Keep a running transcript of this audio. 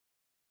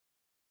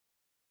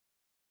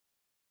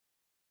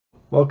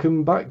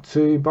Welcome back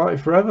to Byte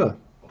Forever.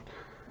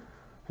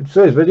 In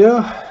today's video,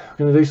 I'm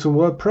going to do some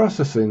word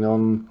processing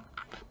on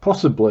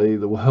possibly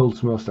the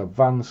world's most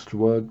advanced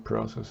word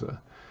processor.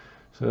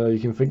 So you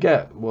can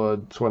forget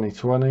Word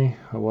 2020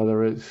 or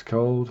whatever it's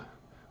called,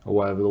 or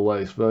whatever the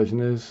latest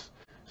version is.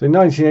 So in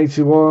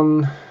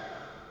 1981,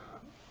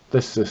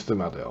 this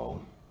system had it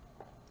all.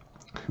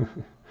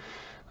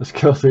 Let's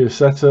go through the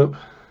setup.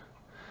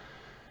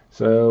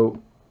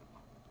 So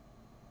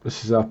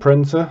this is our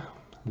printer,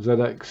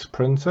 ZX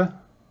printer.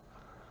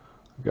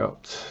 We've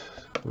got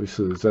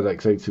obviously the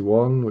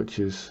ZX81, which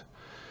is,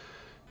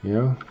 you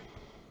know,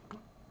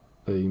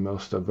 the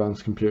most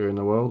advanced computer in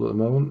the world at the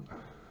moment.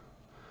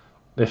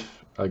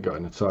 If I got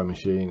in a time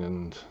machine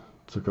and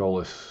took all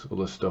this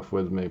other stuff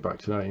with me back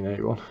to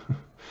 1981,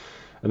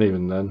 and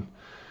even then,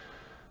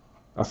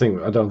 I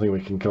don't think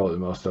we can call it the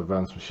most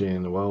advanced machine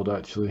in the world.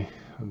 Actually,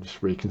 I'm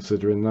just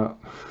reconsidering that.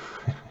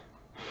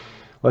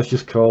 Let's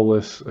just call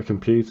this a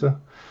computer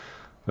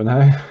for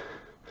now.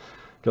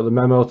 Got the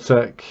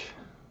memotech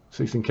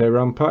 16K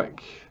RAM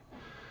pack.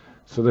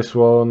 So this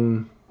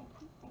one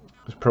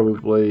is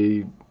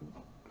probably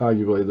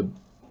arguably the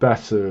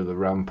better of the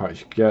RAM packs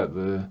you get.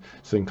 The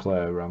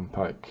Sinclair RAM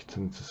pack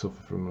tends to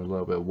suffer from a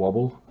little bit of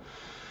wobble.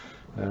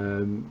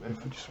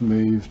 If we just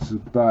move to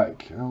the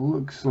back, it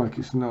looks like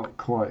it's not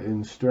quite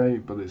in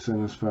straight, but it's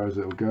in as far as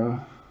it'll go.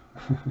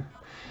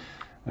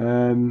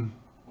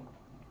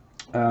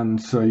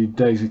 And so you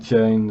daisy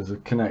chain, there's a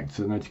connector,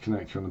 an edge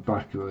connector on the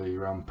back of the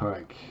RAM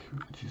pack,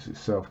 which is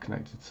itself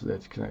connected to the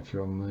edge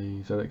connector on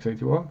the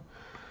ZX81,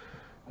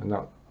 and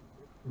that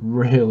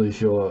really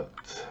short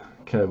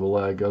cable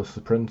there goes to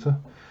the printer.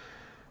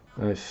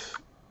 For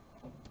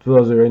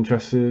those who are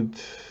interested,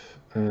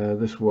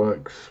 this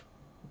works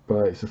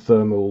by, it's a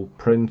thermal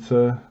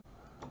printer.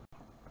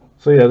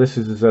 So yeah, this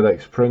is a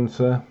ZX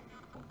printer.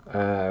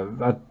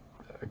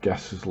 I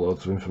guess there's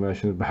loads of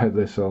information about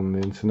this on the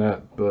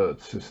internet, but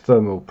it's a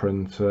thermal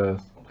printer.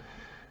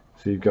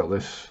 So you've got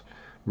this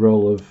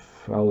roll of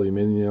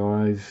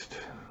aluminiumized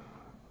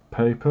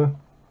paper,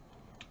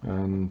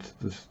 and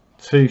there's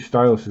two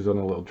styluses on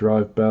a little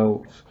drive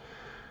belt.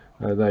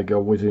 They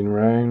go whizzing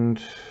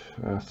round.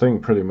 I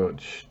think pretty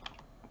much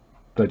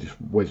they just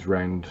whiz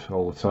round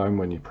all the time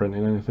when you're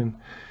printing anything.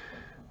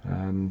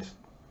 And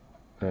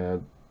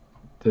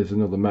there's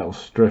another metal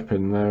strip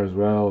in there as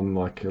well, and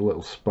like a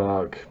little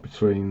spark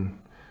between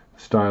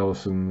the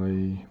stylus and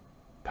the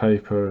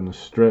paper, and the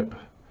strip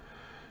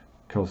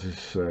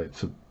causes it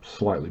to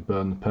slightly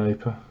burn the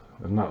paper,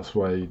 and that's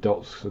where your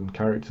dots and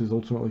characters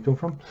ultimately come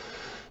from.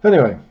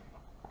 Anyway,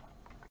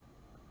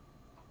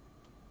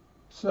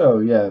 so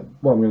yeah,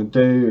 what I'm going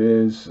to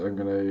do is I'm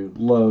going to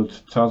load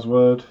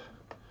TASWORD,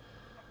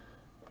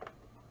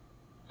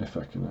 if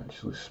I can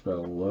actually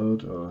spell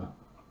load, or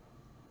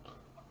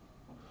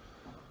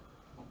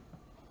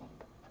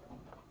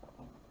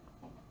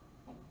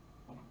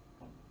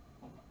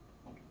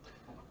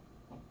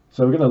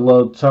so we're going to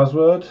load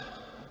TASWORD,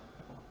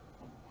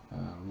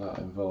 and that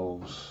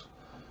involves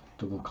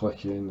double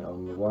clicking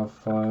on the WAV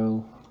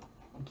file,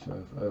 which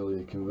I've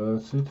earlier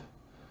converted.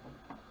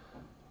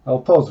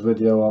 I'll pause the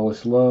video while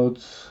this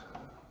loads.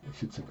 It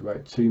should take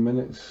about 2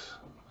 minutes,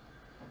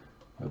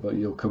 but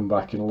you'll come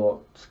back in a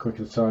lot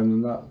quicker time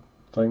than that,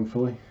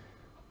 thankfully.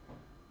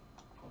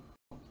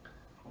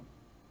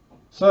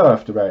 So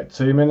after about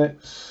 2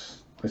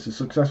 minutes, this is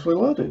successfully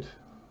loaded,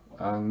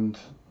 and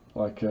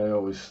like I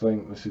always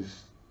think, this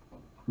is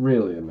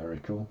really a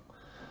miracle.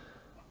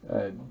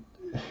 I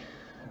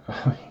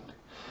mean,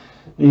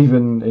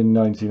 even in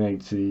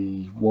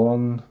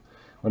 1981,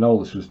 when all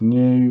this was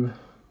new,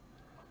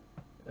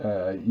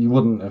 you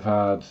wouldn't have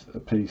had a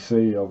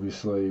PC,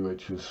 obviously,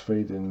 which was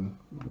feeding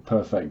the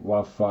perfect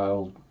WAV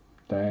file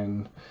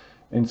down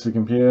into the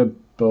computer.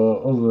 But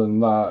other than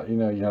that, you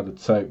know, you had a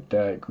tape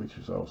deck, which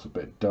was also a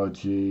bit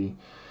dodgy.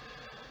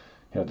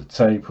 You had the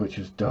tape, which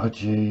was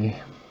dodgy.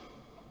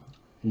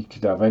 You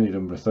could have any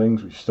number of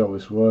things which stop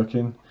this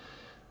working.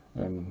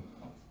 And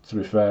to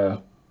be fair,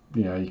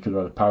 you know, you could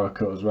have had a power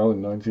cut as well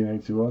in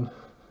 1981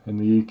 in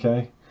the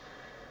UK.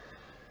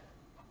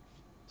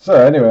 So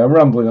anyway, I'm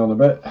rambling on a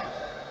bit,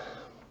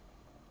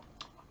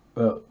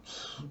 but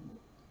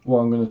what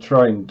I'm going to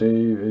try and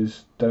do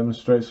is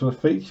demonstrate some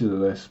of the features of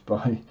this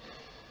by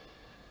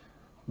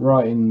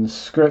writing the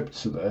script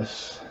to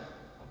this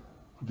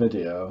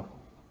video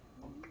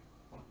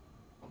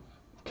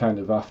kind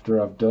of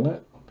after I've done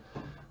it.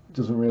 It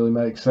doesn't really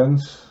make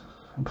sense,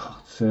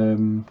 but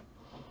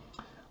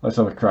let's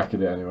have a crack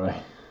at it anyway.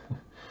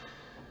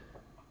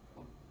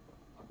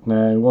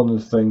 Now, one of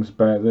the things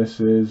about this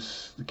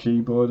is the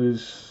keyboard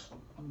is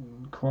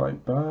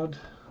quite bad.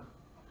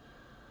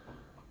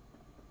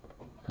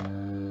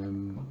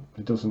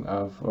 It doesn't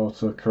have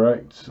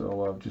autocorrect,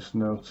 although I've just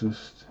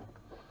noticed.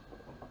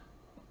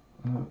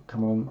 Oh,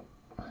 come on,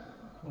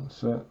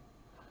 that's it.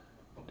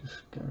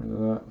 Just get rid of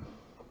that.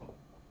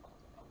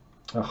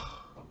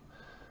 Oh,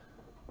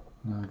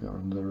 now I got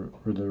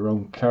rid of the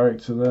wrong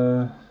character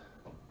there.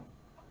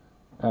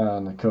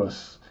 And of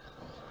course,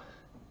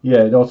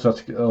 yeah, it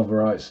automatically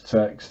overwrites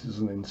text,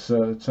 doesn't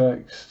insert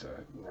text.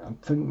 I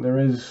think there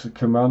is a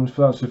command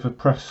for that. So if I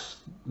press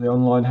the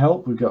online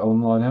help, we've got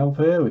online help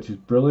here, which is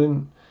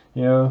brilliant.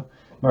 You know,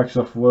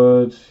 Microsoft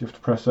Word, you have to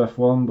press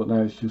F1, but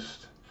now it's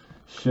just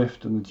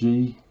Shift and the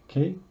G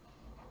key.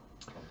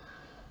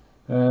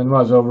 And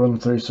might as well run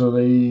through some of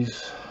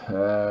these.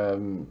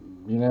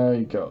 You know,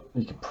 you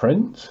can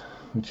print,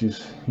 which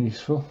is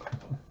useful.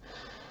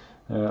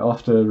 I'll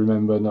have to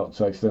remember not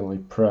to accidentally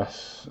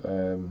press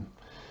the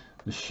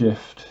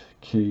Shift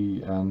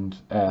key and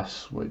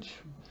S, which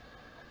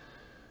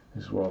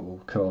is what will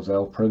cause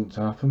lprint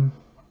to happen.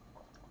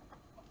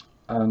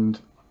 And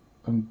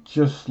I'm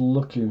just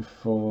looking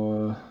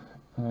for,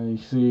 you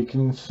see, you can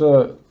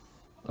insert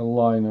a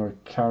line or a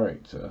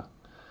character.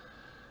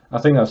 I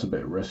think that's a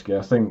bit risky.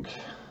 I think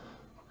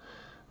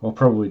what I'll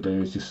probably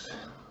do is just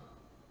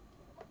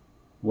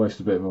waste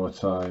a bit more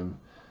time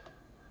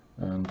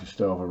and just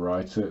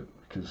overwrite it,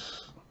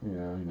 because you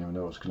never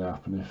know what's going to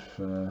happen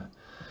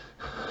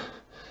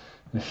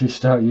if you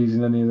start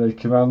using any of the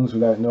commands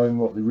without knowing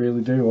what they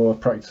really do or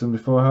practice them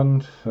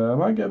beforehand. I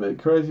might get a bit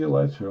crazier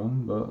later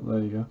on, but there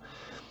you go.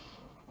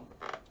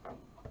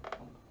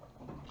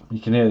 You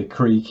can hear the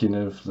creaking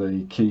of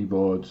the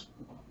keyboard.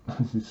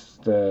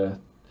 Just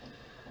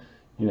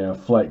you know,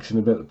 flexing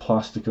a bit of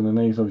plastic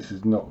underneath. Obviously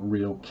it's not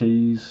real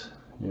keys,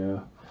 you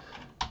know,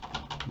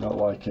 not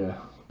like a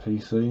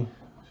PC.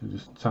 So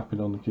just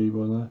tapping on the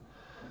keyboard there.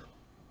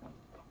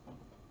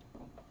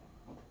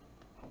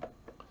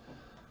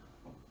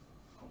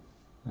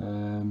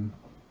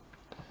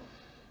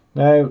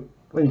 Now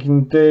what you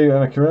can do,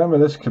 and I can remember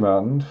this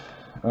command,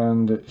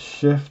 and it's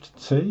Shift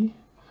T,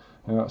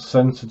 and that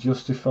center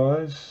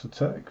justifies the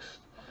text.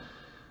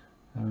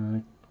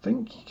 I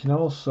think you can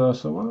also,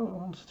 so what I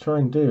want to try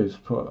and do is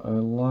put a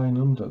line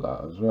under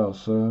that as well.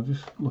 So I'll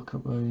just look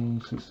up I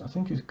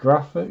think it's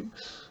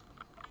graphics.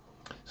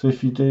 So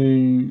if you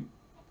do,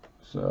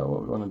 so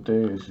what we want to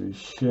do is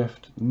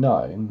Shift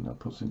 9, that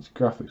puts it into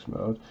graphics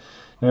mode.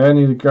 Now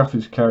any of the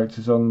graphics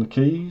characters on the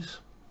keys,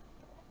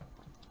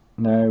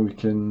 now we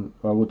can,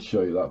 well, I would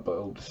show you that, but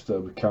it'll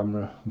disturb the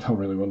camera. Don't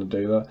really want to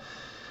do that.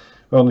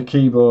 But on the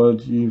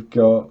keyboard you've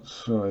got,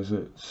 what is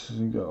it,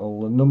 you've got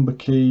all the number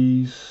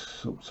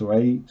keys up to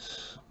 8,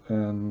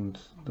 and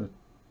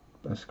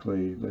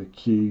basically the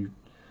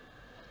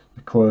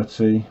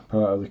QWERTY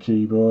part of the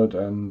keyboard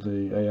and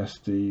the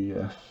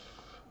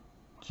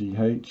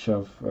ASDFGH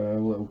have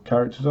little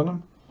characters on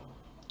them.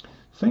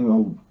 The thing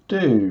we'll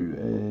do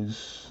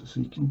is, so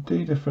you can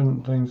do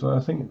different things. I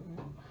think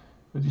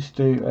we just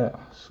do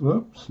S.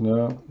 Whoops,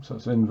 no, so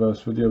that's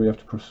inverse video. We have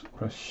to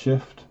press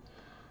Shift,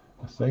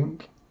 I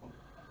think.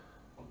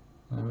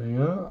 There we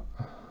go.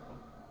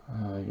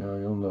 There you go,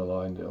 you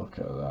underlined it. Look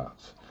at that.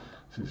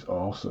 This is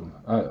awesome.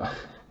 I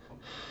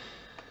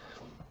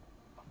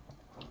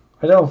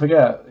don't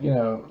forget, you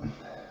know,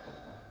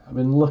 I've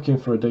been looking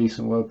for a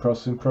decent word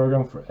processing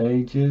program for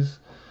ages,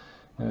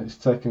 and it's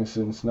taken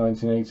since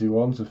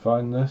 1981 to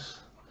find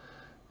this.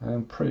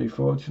 I'm pretty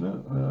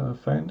fortunate I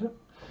found it.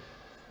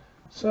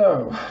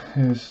 So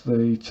here's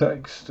the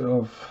text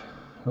of,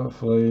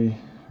 hopefully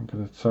I'm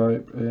going to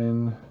type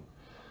in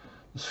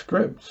the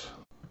script.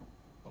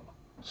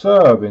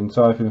 So I've been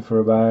typing for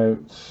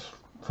about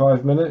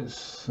 5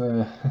 minutes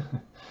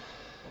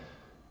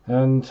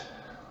and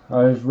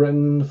I've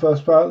written the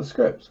first part of the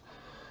script.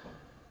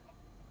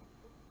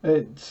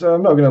 It's,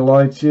 I'm not going to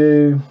lie to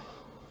you,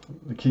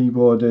 the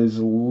keyboard is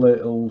a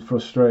little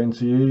frustrating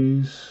to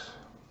use.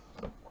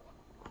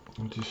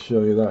 I'll just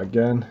show you that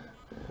again.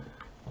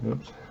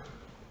 Oops.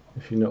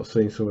 If you've not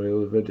seen some of the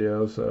other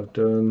videos that I've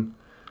done,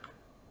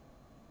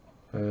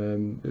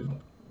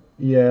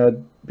 yeah,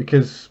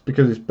 because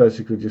it's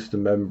basically just a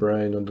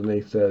membrane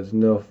underneath there.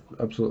 There's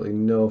absolutely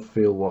no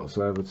feel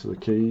whatsoever to the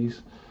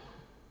keys.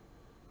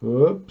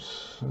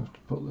 Whoops, I have to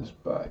put this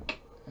back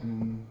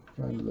and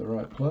go into the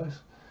right place.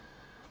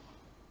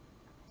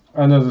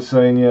 And as I was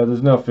saying, yeah,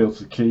 there's no feel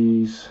to the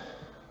keys,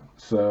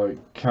 so it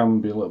can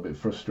be a little bit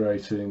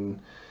frustrating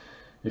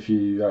if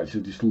you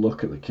actually just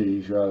look at the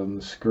keys rather than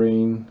the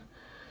screen.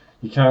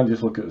 You can't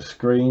just look at the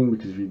screen,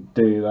 because if you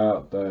do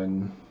that,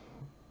 then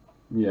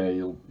yeah,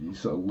 you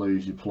sort of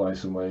lose your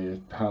place and where your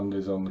hand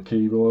is on the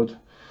keyboard,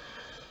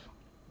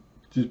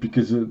 just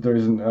because there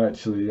isn't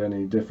actually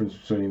any difference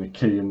between a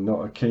key and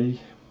not a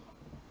key.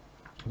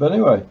 But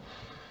anyway,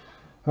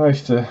 I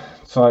used to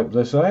type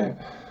this out,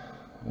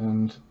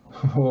 and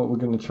what we're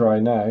going to try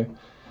now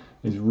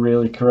is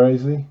really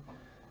crazy.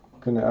 I'm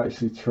going to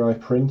actually try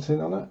printing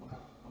on it.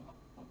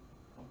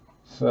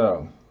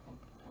 So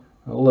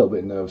I'm a little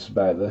bit nervous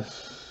about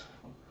this,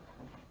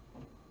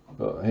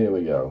 but here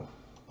we go.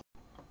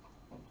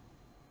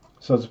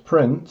 So to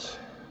print,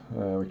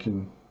 we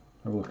can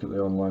have a look at the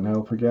online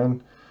help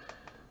again.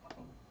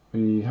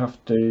 We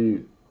have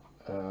to,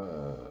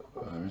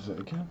 where is it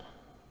again?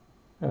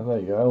 Yeah, there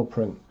you go, I'll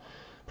print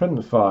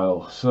the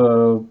file.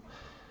 So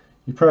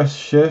you press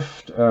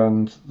Shift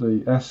and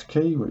the S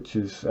key, which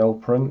is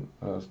lprint.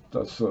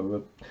 That's sort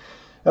of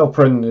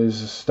Lprint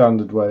is a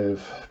standard way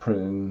of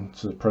printing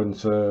to the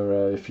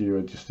printer if you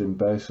are just in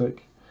BASIC,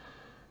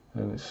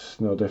 and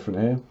it's no different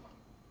here.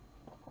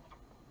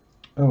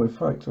 Oh, in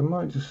fact, I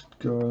might just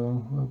go a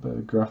little bit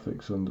of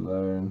graphics under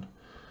there, and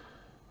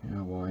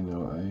yeah, why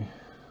not, eh?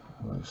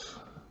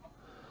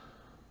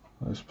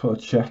 Let's put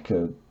a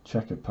checker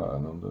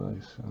pattern under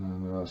this, and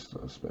then that's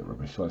a bit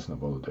rubbish. Let's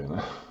not bother doing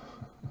that.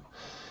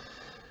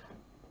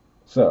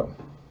 So,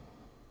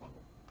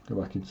 go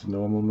back into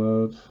normal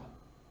mode.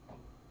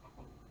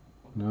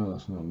 No,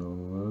 that's not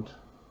normal mode.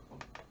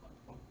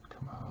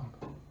 Come on.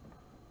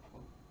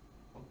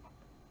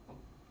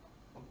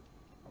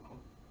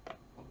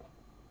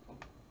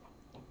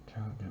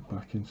 Can't get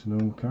back into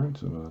normal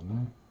character mode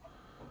now.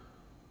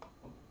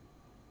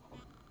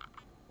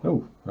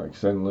 Oh,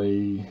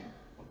 accidentally.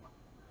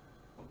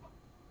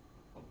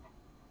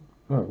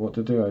 Oh, what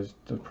to do? I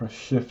press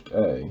Shift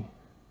A.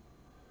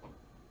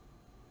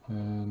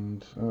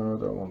 And oh, I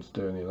don't want to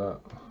do any of that.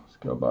 Let's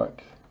go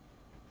back.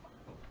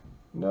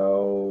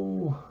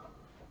 No.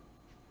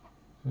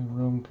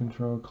 ROM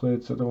control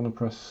cleared, so I don't want to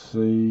press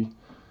C.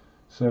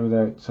 Save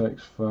without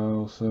text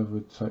file, save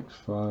with text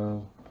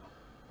file.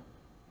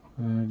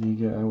 How do you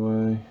get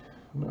away?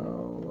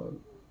 No.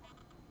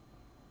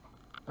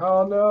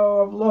 Oh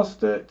no, I've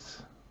lost it.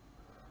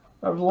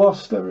 I've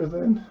lost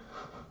everything.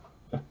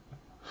 I've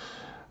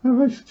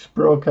actually just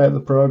broke out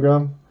the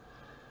program.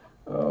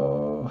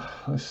 Oh,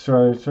 let's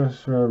try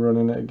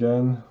running it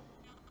again.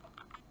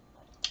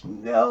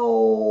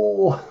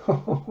 No.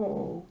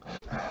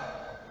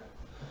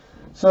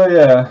 So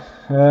yeah,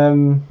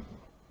 that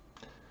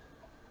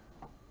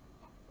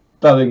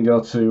didn't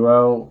go too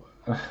well.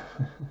 I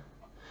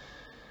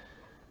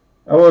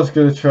was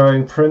going to try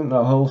and print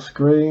that whole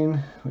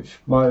screen, which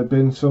might have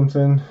been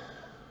something.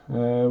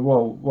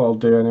 Well, I'll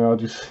do anyway. I'll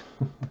just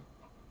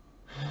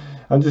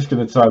I'm just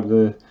going to type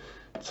the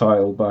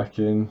title back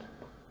in.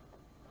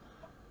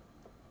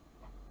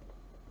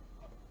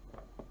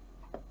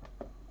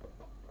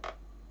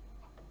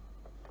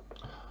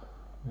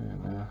 Very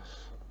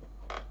nice.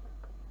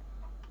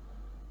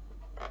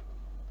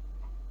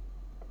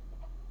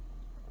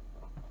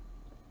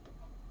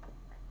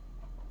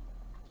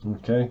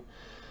 Okay.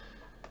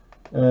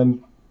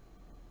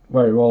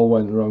 Where it all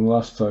went wrong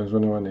last time was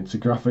when I went into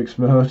graphics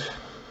mode.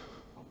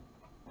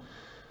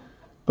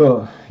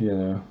 But, you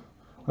know,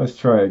 let's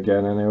try it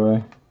again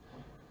anyway.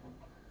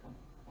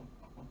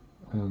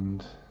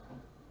 And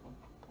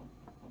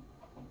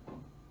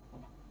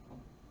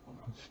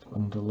just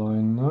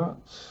underline that.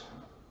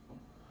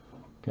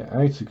 Get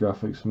out of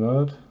graphics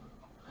mode.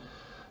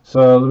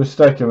 So the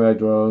mistake I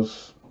made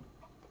was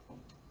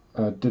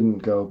I didn't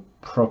go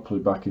properly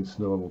back into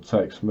normal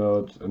text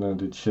mode, and I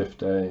did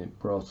Shift A. It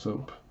brought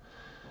up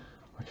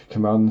like a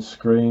command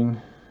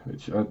screen,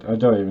 which I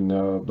don't even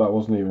know, that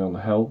wasn't even on the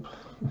help.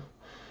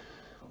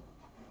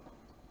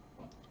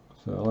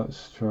 So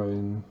let's try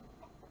and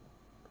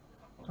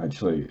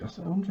actually,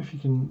 I wonder if you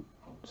can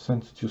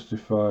center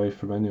justify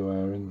from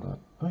anywhere in that.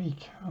 Oh, you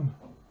can.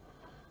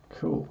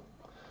 Cool.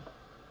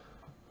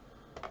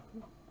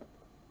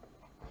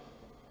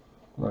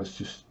 Let's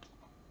just,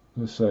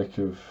 for the sake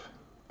of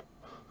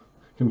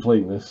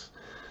completeness.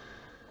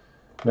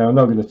 Now I'm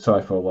not going to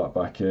type all that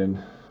back in,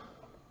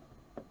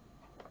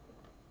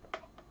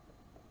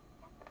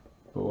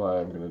 but what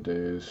I'm going to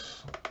do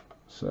is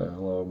say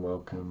hello and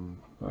welcome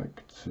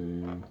back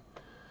to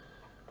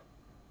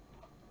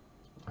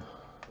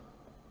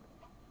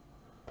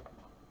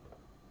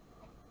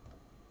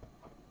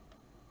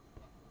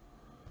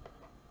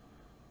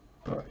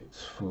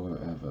Bytes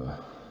Forever.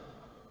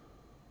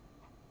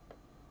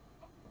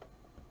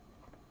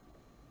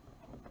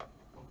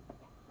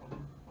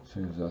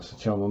 Seems that's the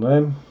channel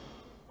name.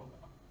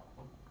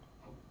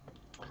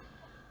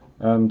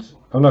 And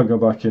I'm not going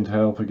back into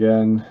help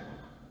again.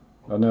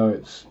 I know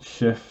it's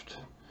Shift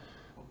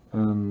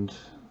and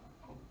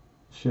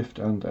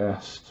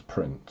S to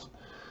print.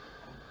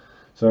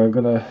 So I'm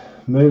going to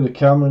move the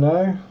camera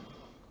now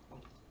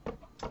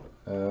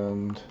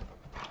and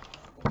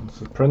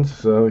onto the printer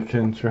so we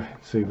can try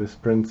and see this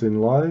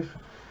printing live.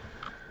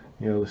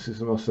 You know, this is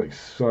the most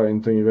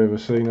exciting thing you've ever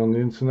seen on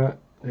the internet.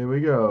 Here we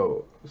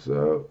go.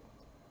 So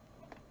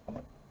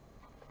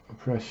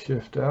press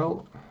Shift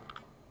L.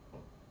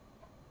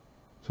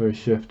 Sorry,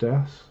 Shift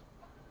S.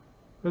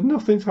 And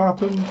nothing's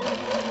happened.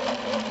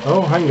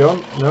 Oh, hang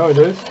on. No, it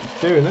is.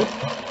 It's doing it.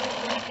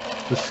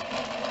 The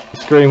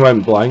screen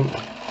went blank.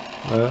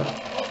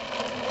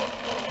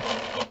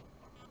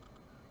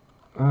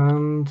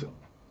 And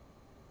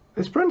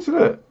it's printed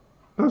it.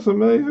 That's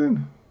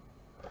amazing.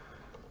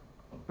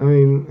 I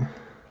mean,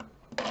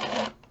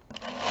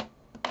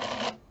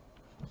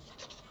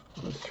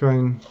 let's try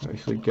and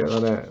actually get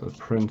that out of the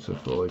printer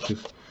fully,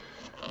 because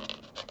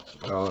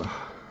I don't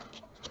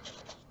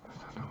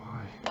know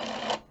why.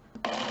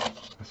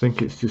 I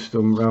think it's just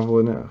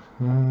unraveling it.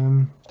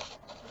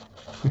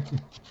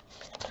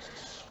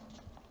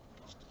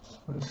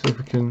 Let's see if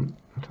we can.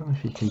 I don't know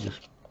if you can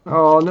just.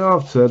 Oh no,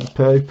 I've said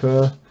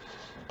paper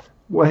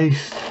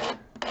waste.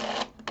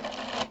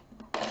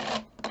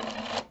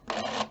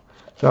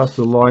 So that's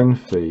the line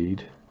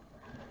feed.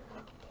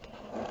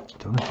 I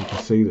don't know if you can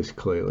see this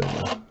clearly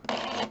now.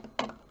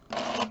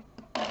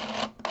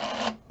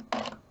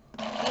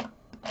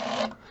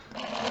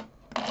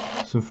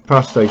 So from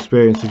past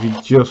experience, if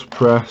you just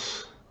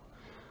press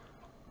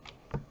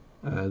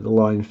the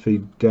line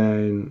feed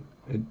down,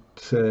 it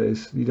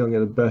says you don't get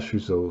the best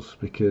results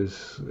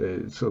because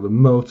it sort of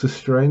motor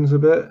strains a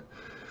bit.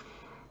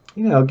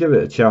 You know, I'll give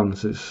it a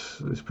chance.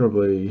 It's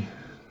probably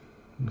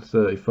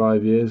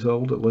 35 years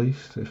old at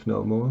least, if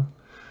not more.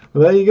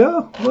 Well, there you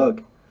go.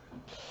 Look,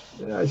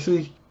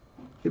 actually,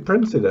 it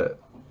printed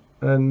it,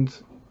 and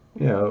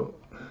you know,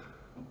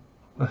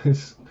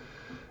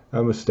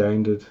 I'm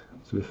astounded.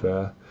 To be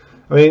fair,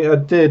 I mean, I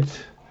did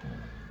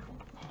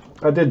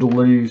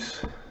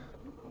lose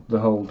the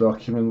whole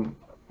document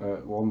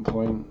at one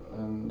point,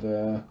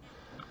 and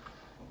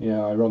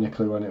yeah,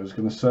 ironically when it was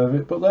going to serve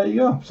it. But there you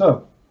go.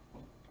 So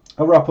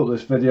I'll wrap up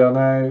this video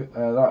now.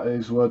 That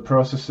is word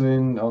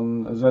processing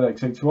on a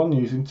ZX81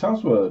 using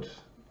TASWORD.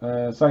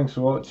 Thanks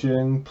for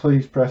watching.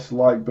 Please press the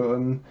like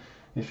button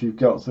if you've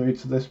got through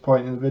to this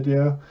point in the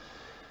video.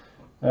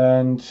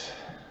 And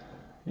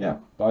yeah,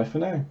 bye for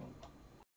now.